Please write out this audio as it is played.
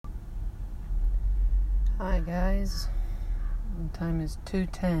Hi guys, the time is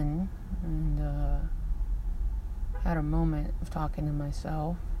 2:10 and had a moment of talking to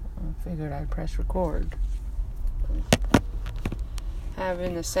myself. I figured I'd press record.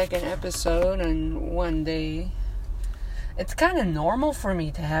 Having a second episode in one day. It's kind of normal for me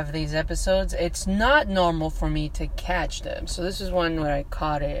to have these episodes. It's not normal for me to catch them. So this is one where I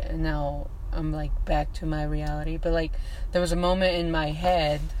caught it and now I'm back to my reality. But there was a moment in my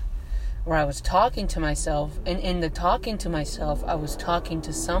head where I was talking to myself, and in the talking to myself, I was talking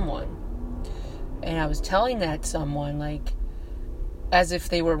to someone. And I was telling that someone, as if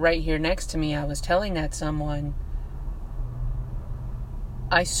they were right here next to me, I was telling that someone,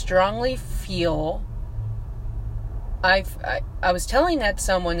 I strongly feel, I was telling that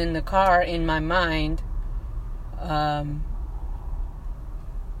someone in the car, in my mind, I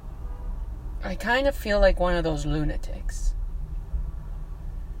kind of feel like one of those lunatics.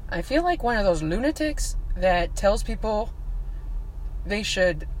 I feel like one of those lunatics that tells people they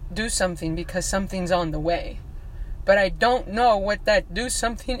should do something because something's on the way. But I don't know what that do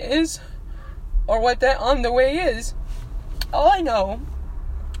something is or what that on the way is. All I know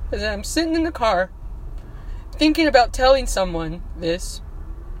is that I'm sitting in the car thinking about telling someone this.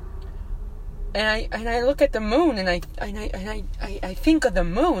 And I look at the moon and I think of the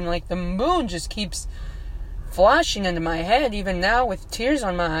moon. The moon just keeps flashing into my head, even now with tears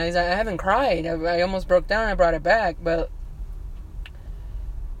on my eyes. I haven't cried. I almost broke down. I brought it back, but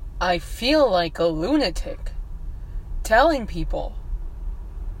I feel like a lunatic telling people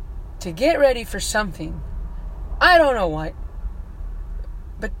to get ready for something. I don't know what,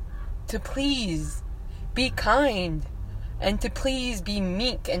 but to please be kind and to please be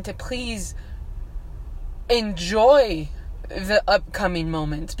meek and to please enjoy the upcoming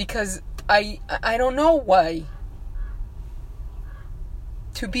moments, because I don't know why.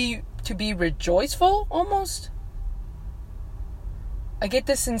 To be rejoiceful, almost. I get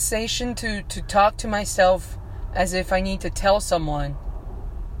the sensation to talk to myself as if I need to tell someone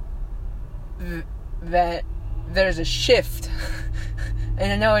that there's a shift.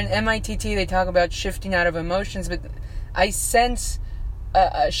 And I know in MITT they talk about shifting out of emotions, but I sense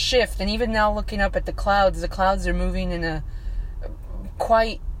a shift. And even now, looking up at the clouds are moving in a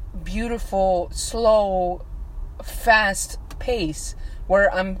quite beautiful, slow, fast pace,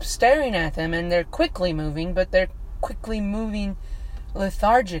 where I'm staring at them and they're quickly moving, but they're quickly moving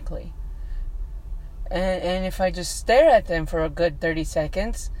lethargically. And if I just stare at them for a good 30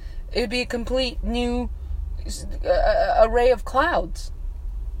 seconds, it'd be a complete new array of clouds.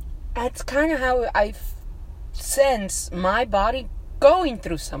 That's kind of how I sense my body going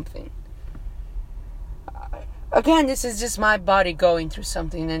through something. Again, this is just my body going through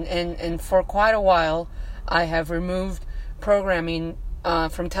something, and for quite a while, I have removed programming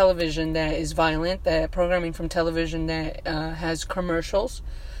from television that is violent, programming from television that has commercials.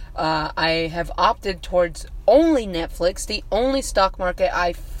 I have opted towards only Netflix, the only stock market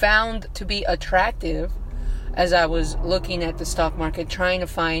I found to be attractive as I was looking at the stock market, trying to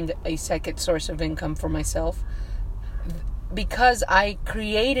find a second source of income for myself. Because I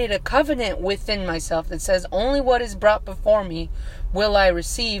created a covenant within myself that says only what is brought before me will I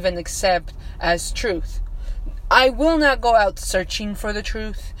receive and accept as truth. I will not go out searching for the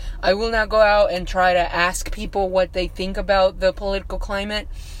truth. I will not go out and try to ask people what they think about the political climate.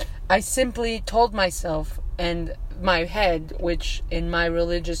 I simply told myself and my head, which in my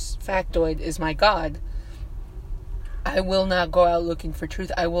religious factoid is my God, I will not go out looking for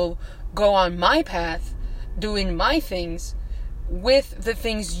truth. I will go on my path, doing my things, with the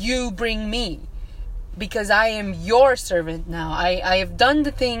things you bring me, because I am your servant now. I have done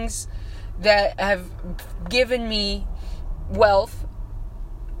the things that have given me wealth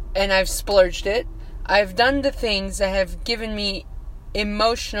and I've splurged it. I've done the things that have given me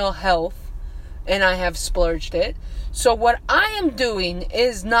emotional health and I have splurged it. So what I am doing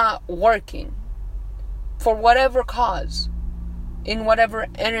is not working for whatever cause, in whatever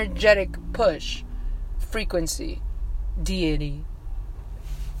energetic push, frequency, deity.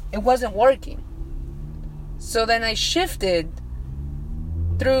 It wasn't working. So then I shifted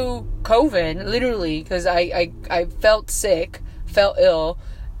through COVID, literally, because I felt sick, felt ill,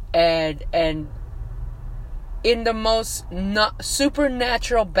 and in the most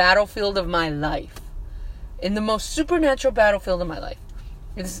supernatural battlefield of my life. In the most supernatural battlefield of my life.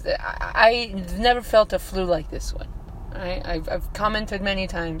 I've never felt a flu like this one. I've commented many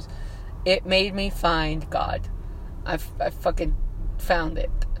times. It made me find God. I fucking found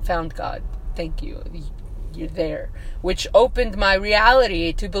it. Found God. Thank you. You're there. Which opened my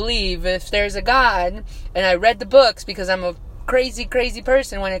reality to believe if there's a God, and I read the books because I'm a crazy, crazy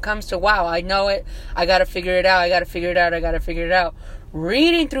person when it comes to, wow, I know it, I gotta figure it out, I gotta figure it out.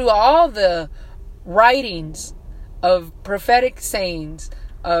 Reading through all the writings of prophetic sayings,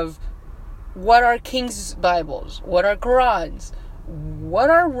 of what are King's Bibles, what are Qurans, what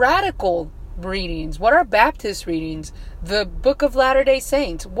are radical readings, what are Baptist readings, the Book of Latter-day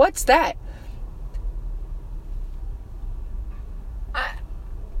Saints, what's that?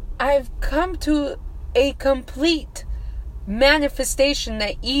 I've come to a complete manifestation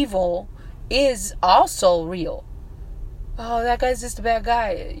that evil is also real. Oh, that guy's just a bad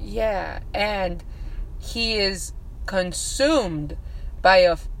guy. Yeah, and he is consumed by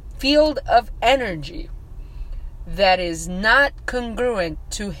a field of energy that is not congruent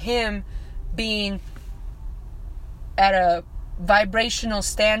to him being at a vibrational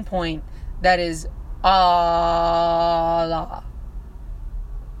standpoint that is Allah.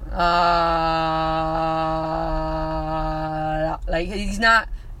 Like, he's not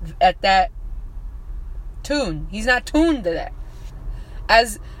at that tune. He's not tuned to that.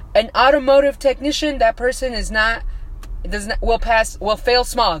 As an automotive technician, that person will fail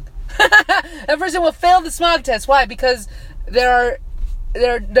smog. That person will fail the smog test. Why? Because there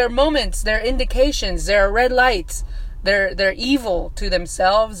are moments, there are indications, there are red lights. They're evil to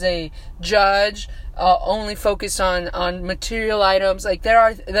themselves. They judge, only focus on material items. Like, there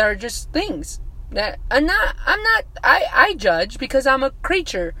are just things that I judge because I'm a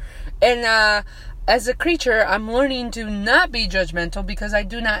creature, and as a creature, I'm learning to not be judgmental because I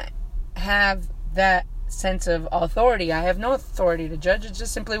do not have that sense of authority. I have no authority to judge. It's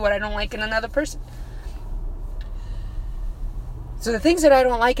just simply what I don't like in another person. So the things that I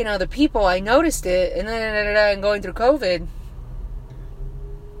don't like in other people, I noticed it, and going through COVID,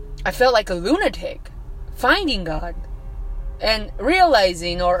 I felt like a lunatic, finding God, and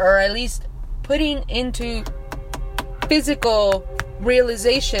realizing, or at least putting into physical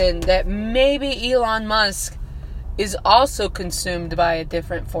realization that maybe Elon Musk is also consumed by a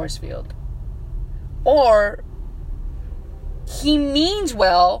different force field. Or he means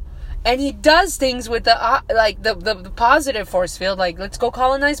well, and he does things with the positive force field, like, let's go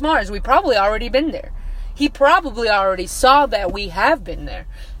colonize Mars. We've probably already been there. He probably already saw that we have been there.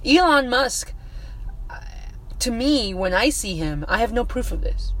 Elon Musk, to me, when I see him, I have no proof of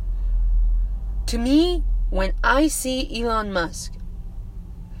this. To me, when I see Elon Musk,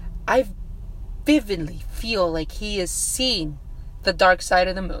 I vividly feel like he has seen the dark side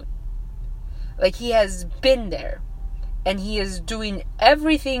of the moon. Like, he has been there. And he is doing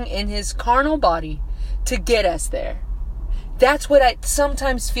everything in his carnal body to get us there. That's what I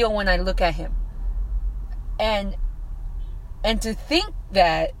sometimes feel when I look at him. And to think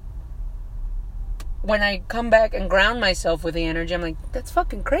that when I come back and ground myself with the energy, I'm like, that's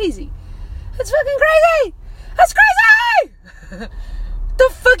fucking crazy. That's fucking crazy! That's crazy! The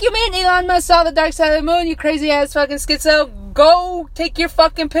fuck you mean Elon Musk saw the dark side of the moon, you crazy ass fucking schizo? Go take your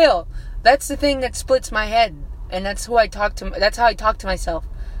fucking pill. That's the thing that splits my head. And that's how I talk to myself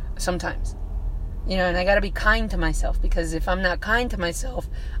sometimes. You know, and I gotta be kind to myself, because if I'm not kind to myself,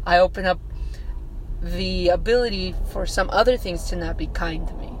 I open up the ability for some other things to not be kind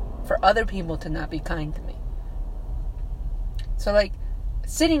to me. For other people to not be kind to me. So, like,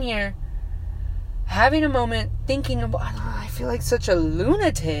 sitting here, having a moment, thinking about, I feel like such a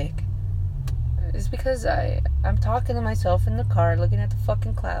lunatic. It's because I'm talking to myself in the car, looking at the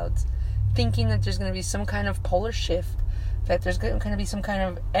fucking clouds, thinking that there's going to be some kind of polar shift, that there's going to be some kind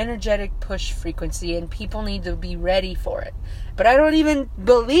of energetic push frequency, and people need to be ready for it. But I don't even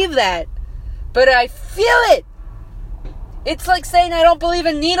believe that. But I feel it. It's like saying I don't believe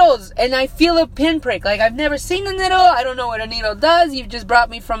in needles, and I feel a pinprick. Like, I've never seen a needle. I don't know what a needle does. You've just brought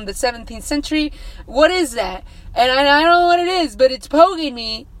me from the 17th century. What is that? And I don't know what it is, but it's poking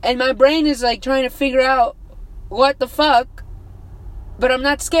me, and my brain is like trying to figure out what the fuck. But I'm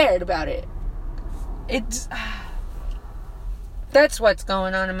not scared about it. That's what's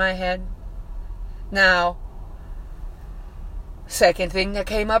going on in my head. Now, second thing that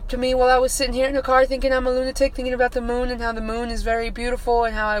came up to me while I was sitting here in the car thinking I'm a lunatic, thinking about the moon and how the moon is very beautiful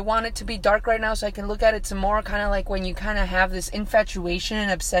and how I want it to be dark right now so I can look at it some more, kind of like when you kind of have this infatuation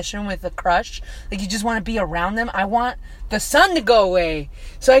and obsession with a crush. Like, you just want to be around them. I want the sun to go away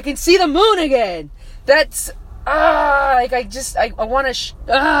so I can see the moon again. That's... I want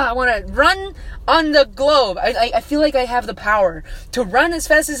to run on the globe. I feel like I have the power to run as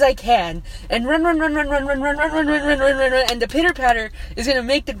fast as I can and run, and the pitter patter is going to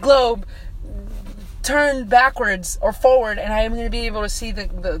make the globe turn backwards or forward, and I am going to be able to see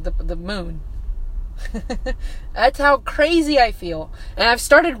the moon. That's how crazy I feel, and I've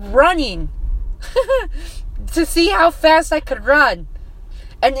started running. to see how fast I could run.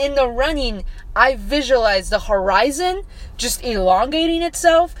 And in the running, I visualized the horizon just elongating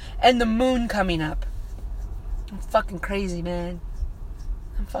itself and the moon coming up. I'm fucking crazy, man.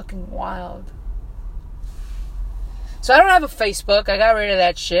 I'm fucking wild. So I don't have a Facebook. I got rid of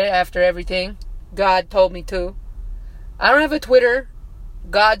that shit after everything. God told me to. I don't have a Twitter.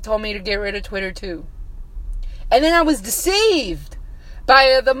 God told me to get rid of Twitter too. And then I was deceived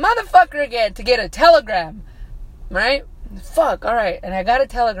by the motherfucker again to get a Telegram. Right? Fuck, alright. And I got a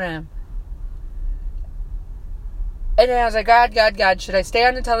Telegram. And then I was like, God, should I stay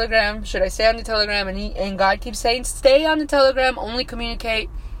on the Telegram? Should I stay on the Telegram? And God keeps saying, stay on the Telegram, only communicate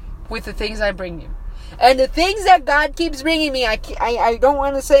with the things I bring you. And the things that God keeps bringing me, I don't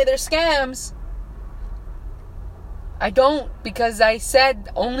want to say they're scams. I don't, because I said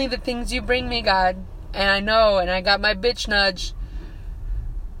only the things you bring me, God. And I know, and I got my bitch nudge.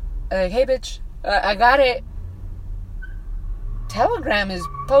 Like, hey bitch, I got it. Telegram is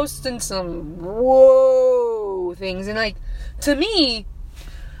posting some whoa things. And like, to me,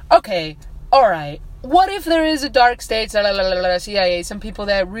 okay, alright. What if there is a dark state, CIA, some people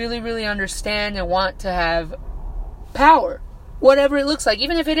that really, really understand and want to have power, whatever it looks like,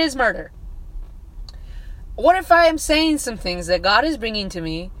 even if it is murder. What if I am saying some things that God is bringing to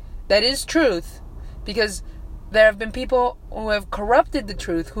me that is truth, because there have been people who have corrupted the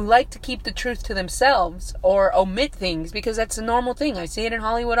truth, who like to keep the truth to themselves or omit things because that's a normal thing. I see it in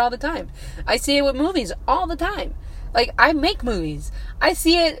Hollywood all the time. I see it with movies all the time. Like, I make movies. I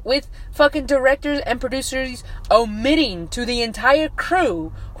see it with fucking directors and producers omitting to the entire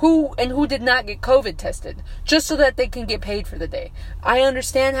crew who did not get COVID tested, just so that they can get paid for the day. I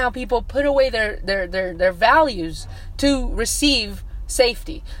understand how people put away their values to receive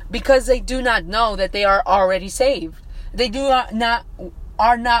safety because they do not know that they are already saved. They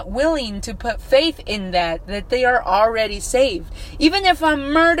are not willing to put faith in that they are already saved. Even if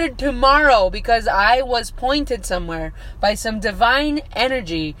I'm murdered tomorrow because I was pointed somewhere by some divine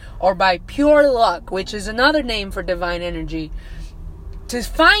energy or by pure luck, which is another name for divine energy, to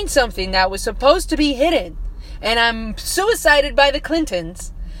find something that was supposed to be hidden, and I'm suicided by the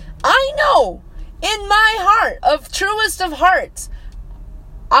Clintons, I know in my heart, of truest of hearts,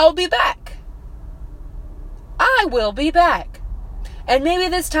 I'll be back. I will be back. And maybe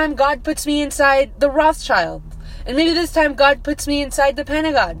this time God puts me inside the Rothschild. And maybe this time God puts me inside the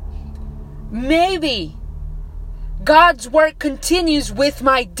Pentagon. Maybe God's work continues with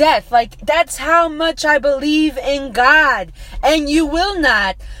my death. Like, that's how much I believe in God. And you will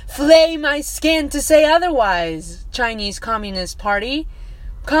not flay my skin to say otherwise, Chinese Communist Party.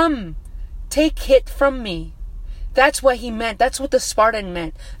 Come, take hit from me. That's what he meant. That's what the Spartan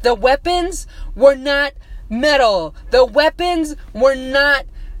meant. The weapons were not metal. The weapons were not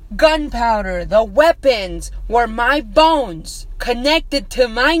gunpowder. The weapons were my bones connected to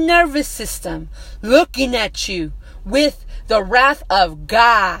my nervous system, looking at you with the wrath of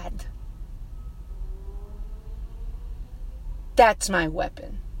God. That's my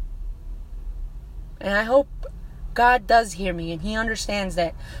weapon. And I hope God does hear me and he understands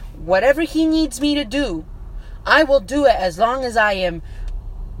that whatever he needs me to do, I will do it as long as I am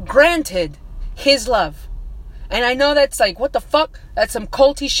granted his love. And I know that's like, what the fuck? That's some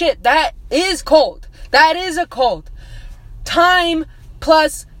culty shit. That is cult. That is a cult. Time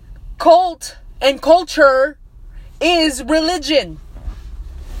plus cult and culture is religion.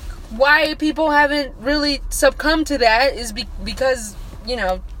 Why people haven't really succumbed to that is because,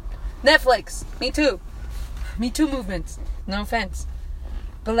 Netflix. Me Too. Me Too movements. No offense.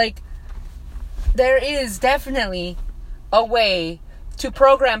 But like, there is definitely a way to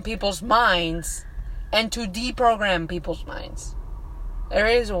program people's minds and to deprogram people's minds. There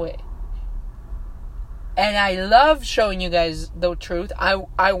is a way. And I love showing you guys the truth.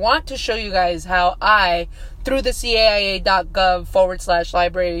 I want to show you guys how I, through the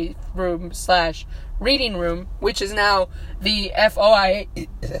CIA.gov/library room / reading room, which is now the FOIA,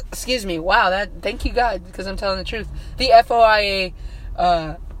 excuse me, wow, thank you God, because I'm telling the truth. The FOIA,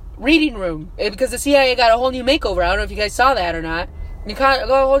 reading room, because the CIA got a whole new makeover. I don't know if you guys saw that or not. You got a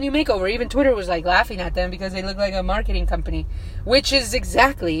whole new makeover. Even Twitter was like laughing at them because they look like a marketing company, which is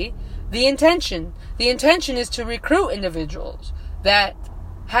exactly the intention. The intention is to recruit individuals that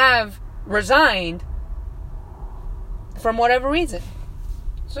have resigned from whatever reason.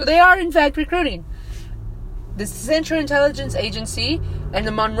 So they are in fact recruiting. The Central Intelligence Agency and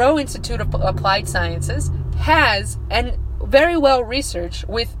the Monroe Institute of Applied Sciences has, and very well researched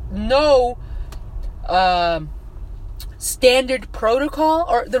with no standard protocol,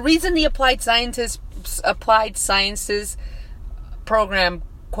 or the reason the Applied Sciences program,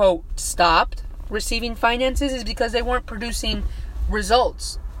 quote, stopped, receiving finances is because they weren't producing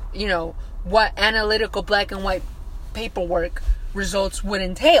results. What analytical black and white paperwork results would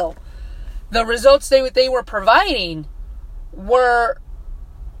entail. The results they were providing were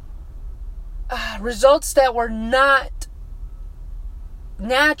results that were not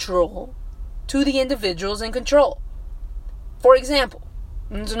natural to the individuals in control. For example,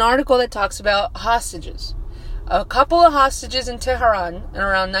 there's an article that talks about hostages. A couple of hostages in Tehran in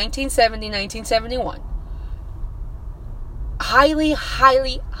around 1970, 1971. Highly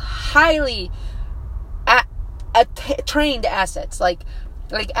trained assets. Like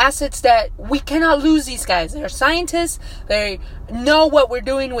assets that we cannot lose these guys. They're scientists. They know what we're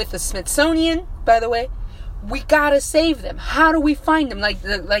doing with the Smithsonian, by the way. We gotta save them. How do we find them?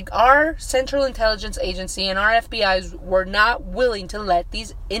 Like our Central Intelligence Agency and our FBI's were not willing to let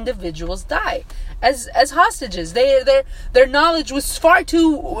these individuals die as hostages. Their knowledge was far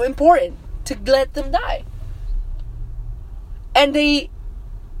too important to let them die. And they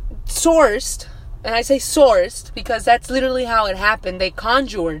sourced, and I say sourced because that's literally how it happened. They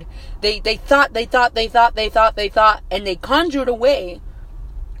conjured. They thought, and they conjured a way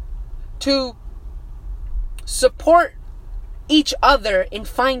to support each other in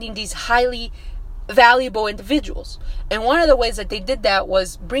finding these highly valuable individuals. And one of the ways that they did that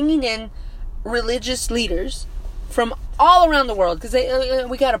was bringing in religious leaders from all around the world, because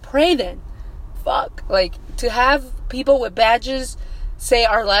we gotta pray then. To have people with badges say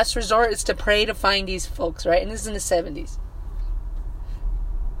our last resort is to pray to find these folks, right? And this is in the 70s.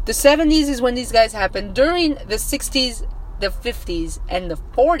 The 70s is when these guys happened. During the 60s, the 50s, and the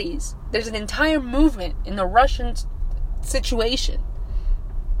 40s, there's an entire movement in the Russian situation.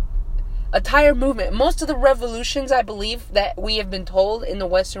 Entire movement. Most of the revolutions, I believe, that we have been told in the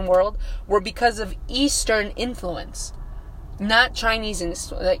Western world were because of Eastern influence. Not Chinese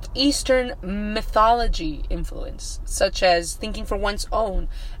influence, like Eastern mythology influence, such as thinking for one's own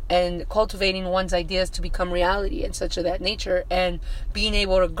and cultivating one's ideas to become reality and such of that nature, and being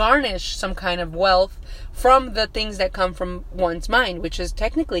able to garnish some kind of wealth from the things that come from one's mind, which is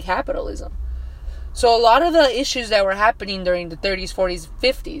technically capitalism. So a lot of the issues that were happening during the 30s, 40s,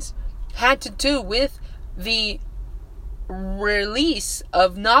 50s had to do with the release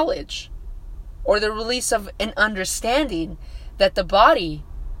of knowledge, or the release of an understanding that the body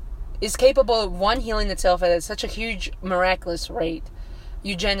is capable of, one, healing itself at such a huge, miraculous rate.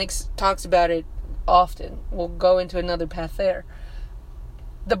 Eugenics talks about it often. We'll go into another path there.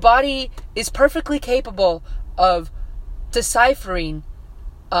 The body is perfectly capable of deciphering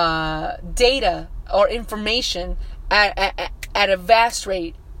data or information at a vast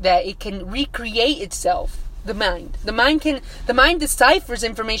rate, that it can recreate itself. The mind deciphers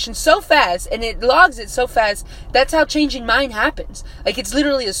information so fast, and it logs it so fast. That's how changing mind happens. Like, it's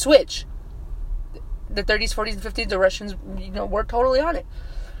literally a switch. The 30s, 40s, and 50s, the Russians, were totally on it.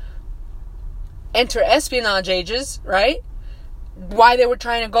 Enter espionage ages, right? Why they were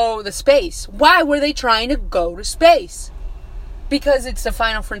trying to go to space. Why were they trying to go to space? Because it's the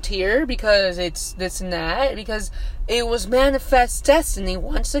final frontier, because it's this and that, because it was manifest destiny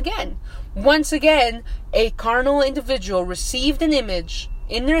once again. Once again, a carnal individual received an image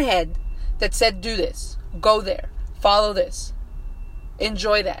in their head that said, do this, go there, follow this,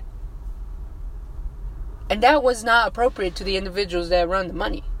 enjoy that. And that was not appropriate to the individuals that run the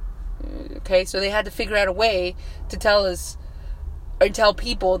money. Okay, so they had to figure out a way to tell us, or tell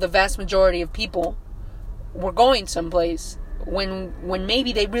people, the vast majority of people, were going someplace when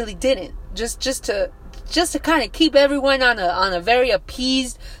maybe they really didn't. Just to kind of keep everyone on a very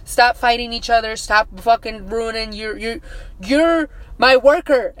appeased, stop fighting each other, stop fucking ruining, you're my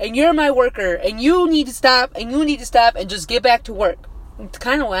worker, and you're my worker, and you need to stop, and just get back to work. It's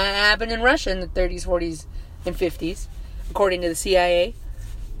kind of what happened in Russia in the 30s, 40s, and 50s, according to the CIA,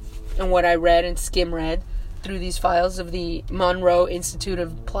 and what I read and skim read through these files of the Monroe Institute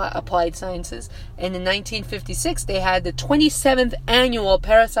of Applied Sciences. And in 1956, they had the 27th Annual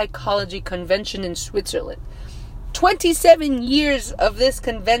Parapsychology Convention in Switzerland. 27 years of this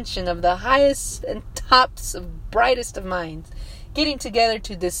convention, of the highest and tops of brightest of minds, getting together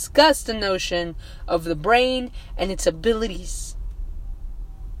to discuss the notion of the brain and its abilities.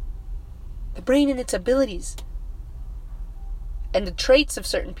 The brain and its abilities. And the traits of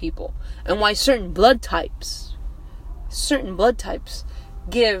certain people, and why certain blood types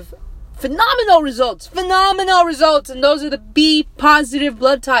give phenomenal results, and those are the B positive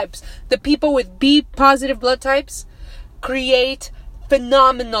blood types. The people with B positive blood types create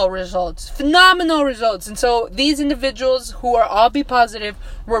phenomenal results. And so these individuals who are all B positive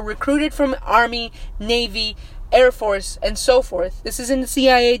were recruited from Army, Navy, Air Force, and so forth. This is in the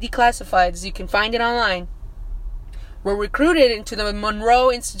CIA Declassifieds. You can find it online. Were recruited into the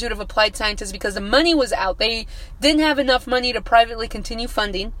Monroe Institute of Applied Sciences because the money was out. They didn't have enough money to privately continue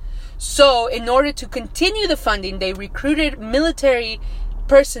funding. So in order to continue the funding, they recruited military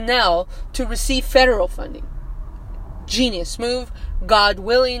personnel to receive federal funding. Genius move, God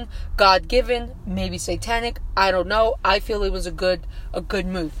willing, God given, maybe satanic, I don't know. I feel it was a good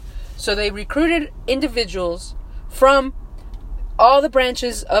move. So they recruited individuals from all the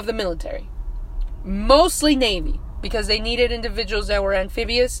branches of the military, mostly Navy, because they needed individuals that were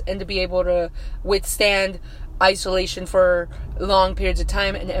amphibious and to be able to withstand isolation for long periods of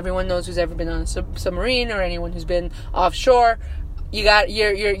time. And everyone knows who's ever been on a submarine or anyone who's been offshore.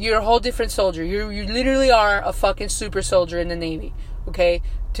 You're a whole different soldier. You literally are a fucking super soldier in the Navy. Okay,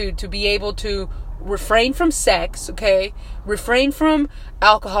 to be able to refrain from sex. Okay, refrain from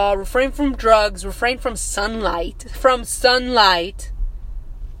alcohol. Refrain from drugs. Refrain from sunlight.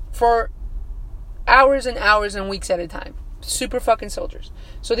 For hours and hours and weeks at a time. Super fucking soldiers.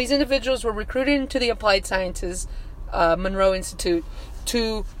 So these individuals were recruited into the Applied Sciences Monroe Institute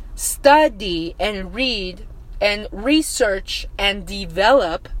to study and read and research and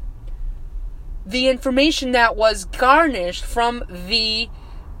develop the information that was garnished from the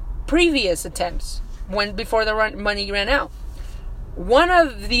previous attempts before the money ran out. One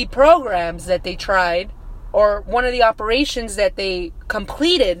of the programs that they tried, or one of the operations that they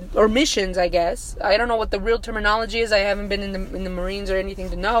completed, or missions, I guess. I don't know what the real terminology is. I haven't been in the Marines or anything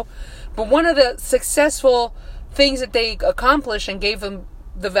to know. But one of the successful things that they accomplished and gave them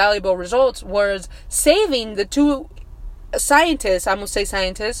the valuable results was saving the two scientists. I'm gonna say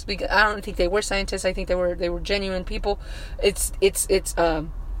scientists because I don't think they were scientists. I think they were genuine people. It's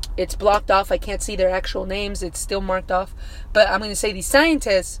blocked off. I can't see their actual names. It's still marked off. But I'm gonna say these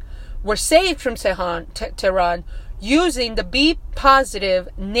scientists were saved from Tehran using the B positive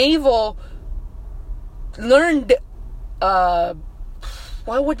naval learned,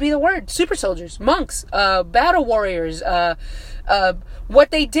 what would be the word? Super soldiers, monks, battle warriors.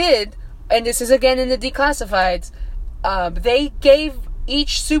 What they did, and this is again in the declassifieds, they gave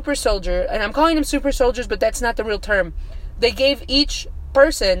each super soldier, and I'm calling them super soldiers, but that's not the real term. They gave each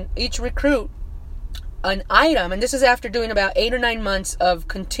person, each recruit, an item, and this is after doing about 8 or 9 months of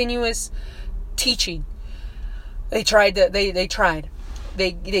continuous teaching. They tried.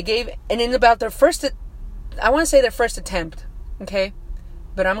 They gave, and in about their first, I want to say their first attempt, okay?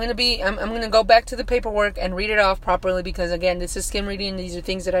 But I'm gonna go back to the paperwork and read it off properly because again, this is skim reading. These are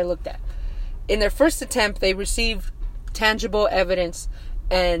things that I looked at. In their first attempt, they received tangible evidence,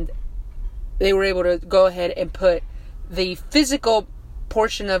 and they were able to go ahead and put the physical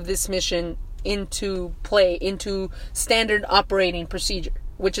portion of this mission into play, into standard operating procedure,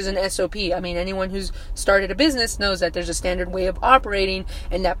 which is an SOP. I mean, anyone who's started a business knows that there's a standard way of operating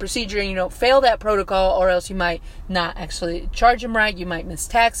and that procedure, and you don't fail that protocol or else you might not actually charge them right, you might miss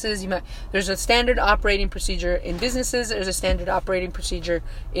taxes, there's a standard operating procedure in businesses, there's a standard operating procedure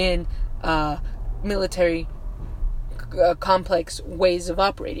in military complex ways of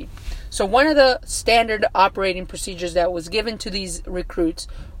operating. So one of the standard operating procedures that was given to these recruits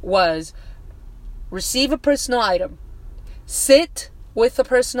was receive a personal item, sit with the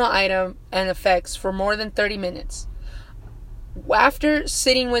personal item and effects for more than 30 minutes. After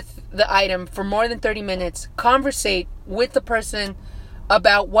sitting with the item for more than 30 minutes, conversate with the person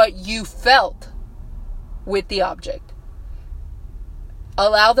about what you felt with the object.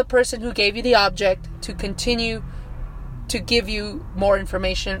 Allow the person who gave you the object to continue to give you more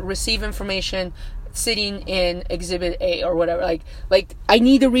information, receive information, sitting in Exhibit A or whatever. Like I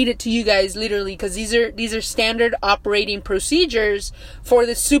need to read it to you guys literally because these are standard operating procedures for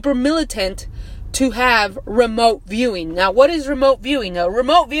the super militant to have remote viewing. Now, what is remote viewing? Now,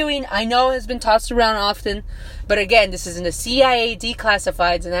 remote viewing I know has been tossed around often, but again, this is in the CIA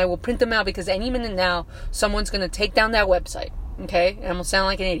declassifieds, and I will print them out because any minute now someone's going to take down that website. Okay, and I'm gonna sound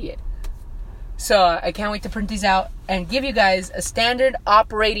like an idiot. So I can't wait to print these out and give you guys a standard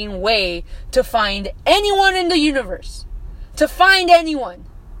operating way to find anyone in the universe. To find anyone.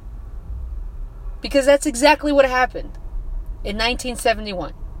 Because that's exactly what happened in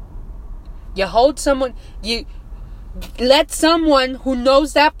 1971. You hold someone, you let someone who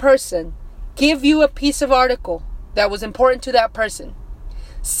knows that person give you a piece of article that was important to that person.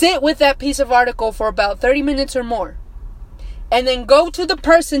 Sit with that piece of article for about 30 minutes or more. And then go to the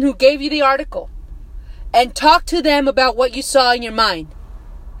person who gave you the article and talk to them about what you saw in your mind.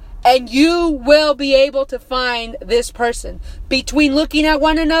 And you will be able to find this person. Between looking at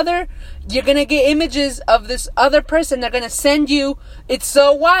one another, you're going to get images of this other person. They're going to send you. It's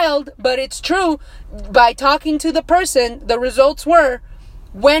so wild, but it's true. By talking to the person, the results were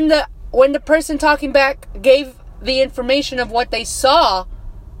when the person talking back gave the information of what they saw,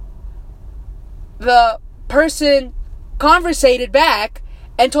 the person conversated back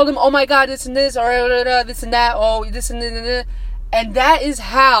and told him, oh my God, this and this, or this and that, oh, this and that. And that is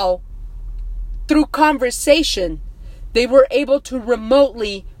how, through conversation, they were able to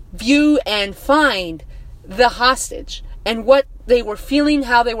remotely view and find the hostage and what they were feeling,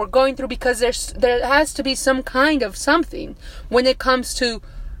 how they were going through, because there has to be some kind of something when it comes to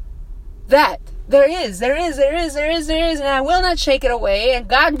that. There is, and I will not shake it away, and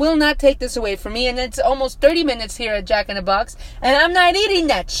God will not take this away from me, and it's almost 30 minutes here at Jack in the Box, and I'm not eating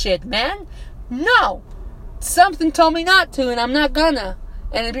that shit, man. No. Something told me not to, and I'm not gonna.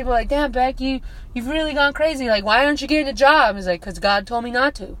 And then people are like, damn, Beck, you've really gone crazy. Like, why aren't you getting a job? It's like, because God told me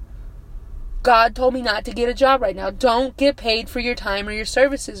not to. God told me not to get a job right now. Don't get paid for your time or your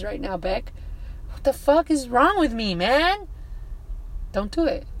services right now, Beck. What the fuck is wrong with me, man? Don't do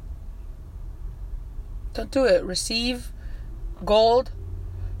it. Don't do it. Receive gold,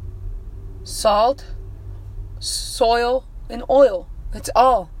 salt, soil, and oil. That's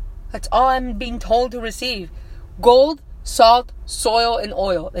all. That's all I'm being told to receive. Gold, salt, soil, and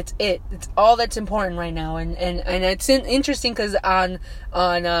oil. That's it. That's all that's important right now. And it's interesting because on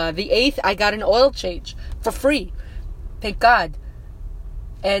the 8th, I got an oil change for free. Thank God.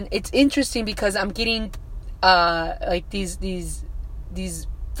 And it's interesting because I'm getting like these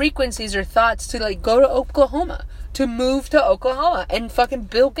frequencies or thoughts to like go to Oklahoma, to move to Oklahoma. And fucking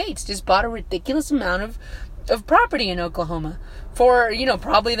Bill Gates just bought a ridiculous amount of property in Oklahoma for,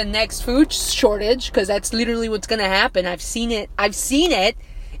 probably the next food shortage, because that's literally what's going to happen. I've seen it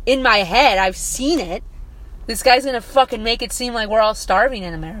in my head. I've seen it. This guy's going to fucking make it seem like we're all starving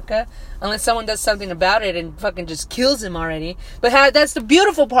in America, unless someone does something about it and fucking just kills him already. But that's the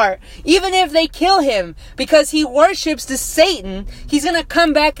beautiful part. Even if they kill him because he worships the Satan, he's going to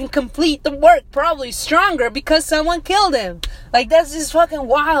come back and complete the work, probably stronger, because someone killed him. Like, that's just fucking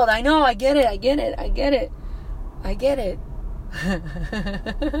wild. I know, I get it.